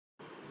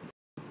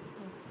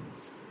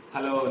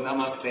Hello,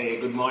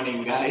 namaste, good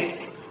morning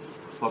guys.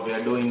 Hope you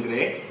are doing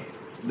great.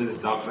 This is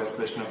Dr S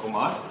Krishna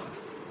Kumar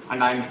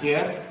and I am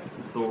here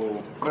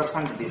to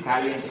present the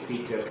salient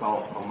features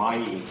of my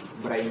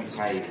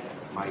brainchild,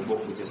 my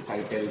book which is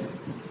titled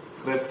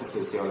Crisp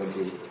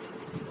Physiology.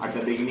 At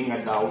the beginning,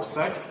 at the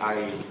outset,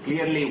 I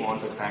clearly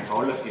want to thank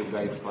all of you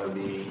guys for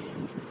the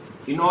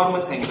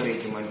enormous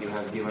encouragement you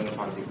have given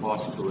for the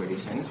past two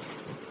editions.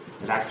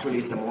 It actually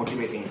is the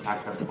motivating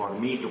factor for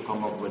me to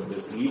come up with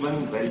this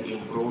even well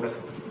improved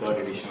third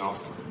edition of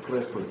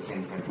Crisp which is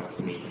in front of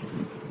me.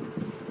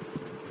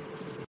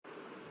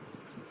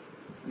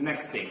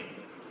 Next thing.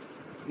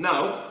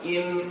 Now,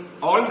 in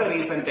all the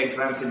recent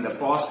exams in the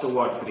past 2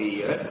 or 3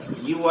 years,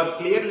 you are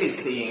clearly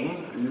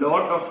seeing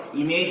lot of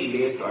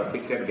image-based or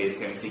picture-based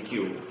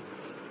MCQ.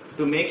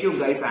 To make you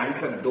guys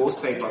answer those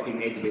type of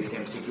image-based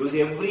MCQs,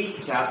 every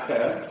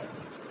chapter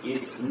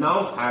is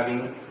now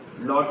having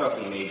lot of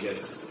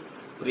images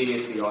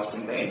previously asked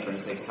in the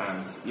entrance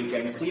exams. You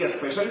can see a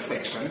special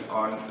section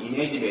on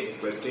image-based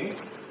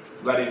questions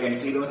where you can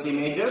see those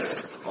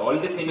images. All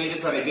these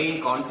images are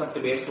again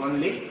concept-based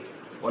only.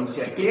 Once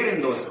you are clear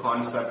in those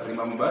concepts,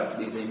 remember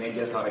these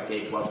images are a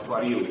cakewalk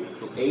for you.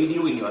 To aid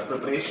you in your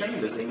preparation,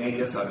 these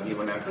images are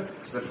given as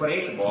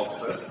separate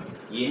boxes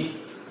in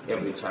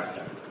every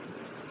chapter.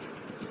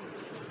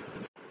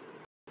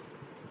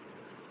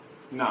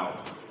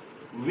 Now,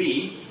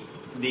 we,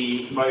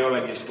 the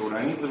biology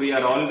students, we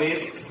are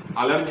always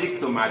allergic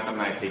to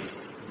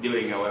mathematics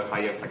during our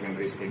higher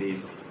secondary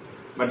studies.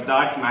 But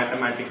that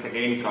mathematics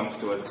again comes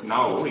to us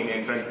now in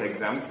entrance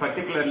exams,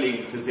 particularly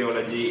in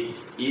physiology,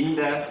 in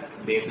the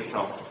basis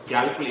of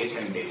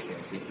calculation-based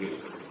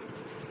MCQs.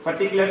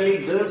 Particularly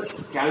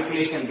this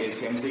calculation-based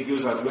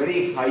MCQs are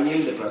very high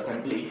yield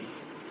presently.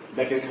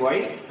 That is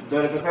why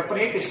there is a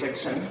separate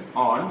section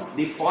on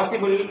the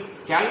possible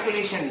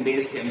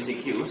calculation-based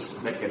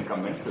MCQs that can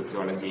come in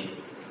physiology.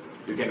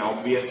 You can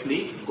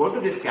obviously go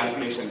to these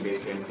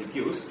calculation-based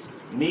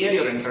MCQs near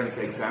your entrance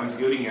exams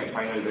during your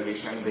final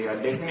revision. They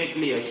are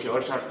definitely a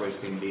sure shot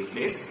question these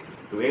days.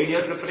 To aid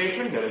your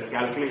preparation, there is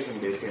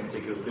calculation-based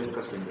MCQs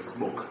discussed in this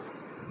book.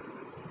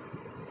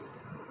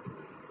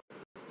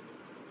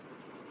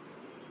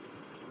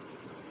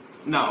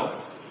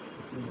 Now,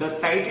 the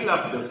title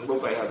of this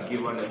book I have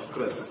given is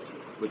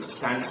CRISP, which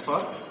stands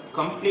for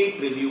Complete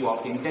Review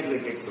of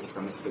Integrated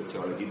Systems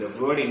Physiology. The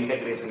word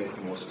integration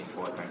is most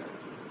important.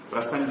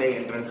 Present day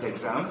entrance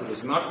exams, it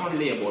is not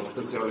only about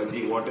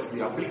physiology, what is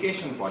the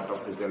application part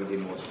of physiology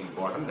most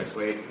important, that's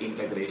why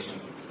integration.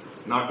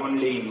 Not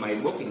only in my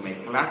book, in my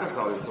classes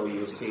also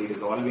you see it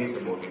is always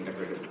about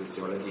integrated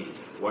physiology.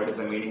 What is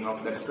the meaning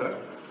of that,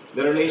 sir?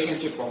 The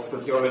relationship of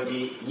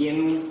physiology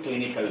in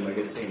clinical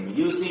medicine.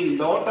 You see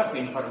lot of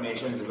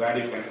information where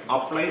you can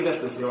apply the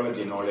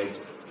physiology knowledge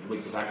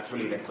which is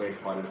actually required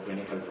for your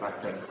clinical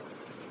practice.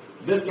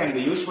 This can be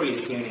usually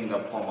seen in the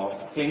form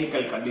of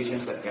clinical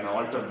conditions that can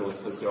alter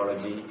those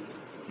physiology,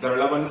 the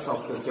relevance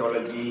of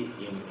physiology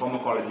in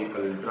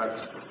pharmacological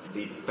drugs,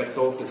 the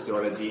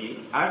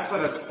pathophysiology. As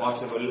far as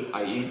possible,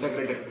 I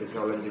integrated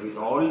physiology with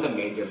all the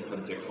major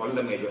subjects, all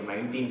the major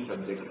 19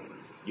 subjects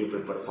you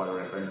prepare for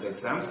your entrance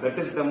exams. That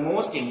is the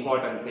most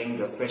important thing,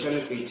 the special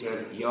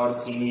feature your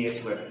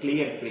seniors were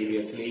clear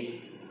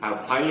previously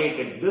have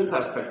highlighted this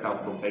aspect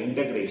of book, the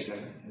integration.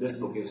 This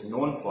book is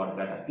known for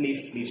that. At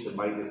least please to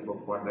buy this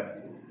book for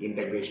the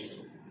integration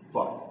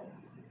part.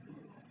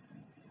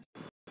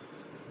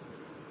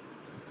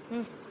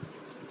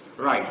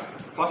 Right.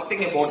 First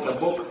thing about the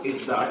book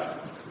is that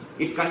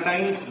it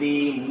contains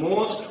the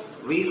most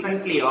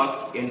recently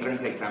asked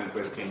entrance exam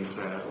questions,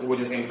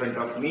 which is in front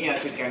of me.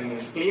 As you can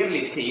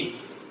clearly see,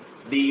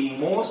 the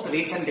most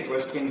recent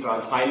questions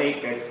are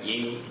highlighted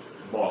in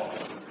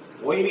box.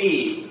 Why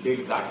we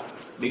did that?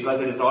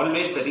 Because it is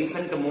always the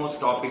recent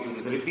most topic which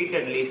is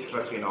repeatedly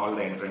stressed in all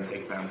the entrance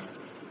exams.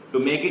 To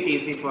make it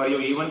easy for you,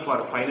 even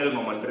for final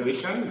moment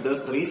revision,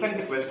 these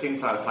recent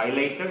questions are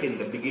highlighted in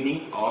the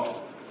beginning of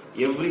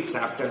every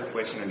chapter's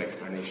question and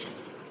explanation.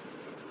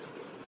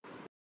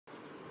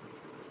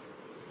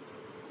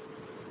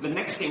 The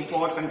next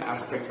important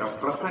aspect of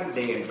present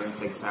day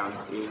entrance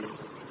exams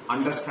is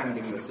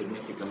understanding the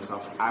significance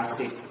of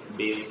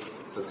acid-based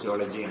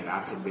physiology and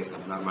acid-based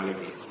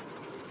abnormalities.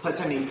 Such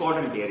an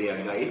important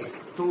area,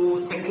 guys. To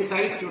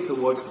sensitize you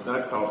towards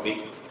that topic,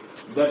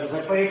 there's a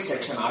separate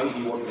section I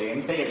devoted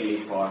entirely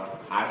for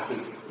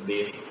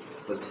acid-based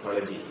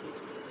physiology.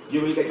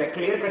 You will get a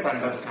clear-cut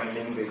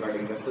understanding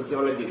regarding the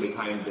physiology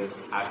behind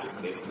this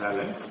acid-base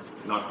balance.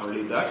 Not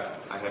only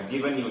that, I have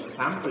given you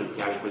sample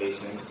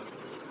calculations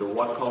to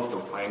work out to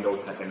find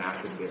out certain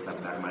acid-base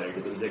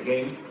abnormalities, which is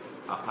again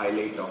a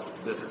highlight of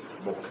this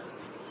book.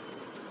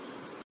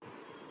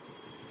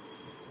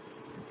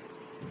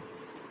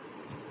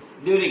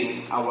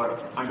 During our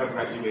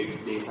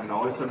undergraduate days and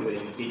also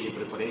during PG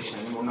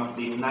preparation, one of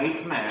the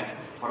nightmare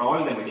for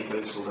all the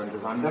medical students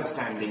is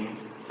understanding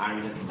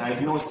and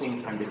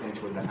diagnosing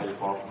conditions with the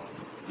help of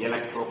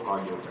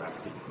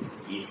electrocardiography,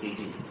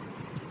 ECG.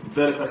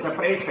 There is a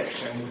separate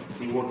section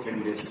devoted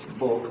in this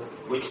book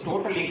which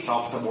totally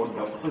talks about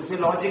the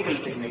physiological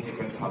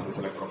significance of this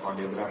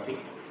electrocardiography.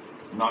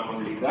 Not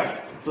only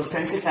that, to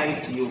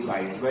sensitize you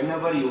guys,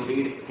 whenever you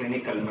read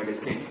clinical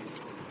medicine,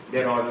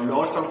 there are a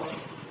lot of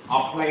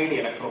applied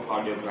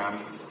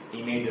electrocardiograms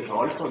images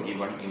also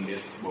given in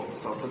this book.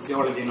 So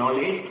physiology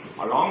knowledge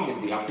along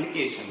with the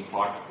application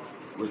part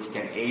which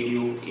can aid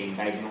you in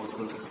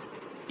diagnosis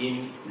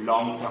in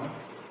long term.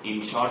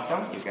 In short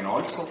term, you can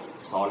also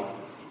solve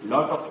a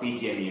lot of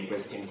PGMEE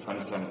questions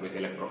concerned with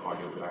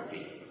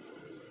electrocardiography.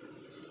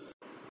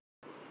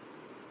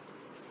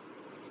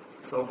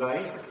 So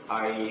guys,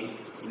 I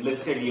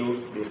listed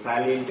you the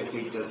salient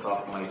features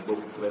of my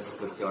book,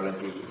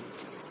 Physiology.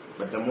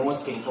 But the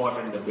most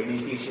important, the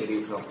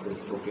beneficiaries of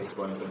this book is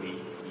going to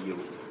be you.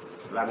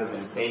 Rather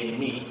than saying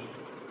me,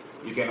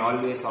 you can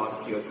always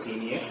ask your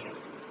seniors,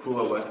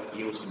 whoever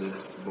used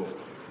this book.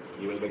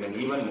 You will get an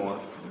even more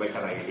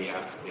better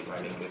idea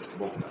regarding this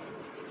book.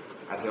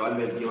 As I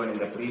always given in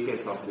the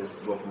preface of this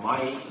book,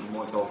 my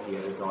motto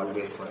here is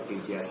always for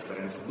PG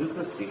Aspirants. This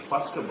is the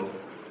first book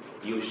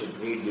you should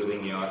read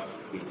during your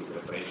PG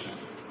preparation.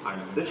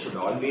 And this should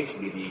always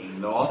be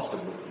the last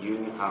book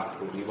you have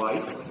to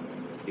revise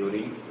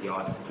during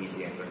your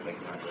PG entrance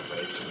exam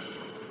preparation.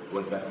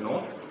 With that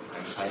note,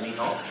 I'm signing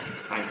off.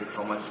 Thank you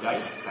so much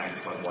guys.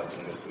 Thanks for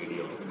watching this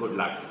video. Good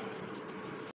luck.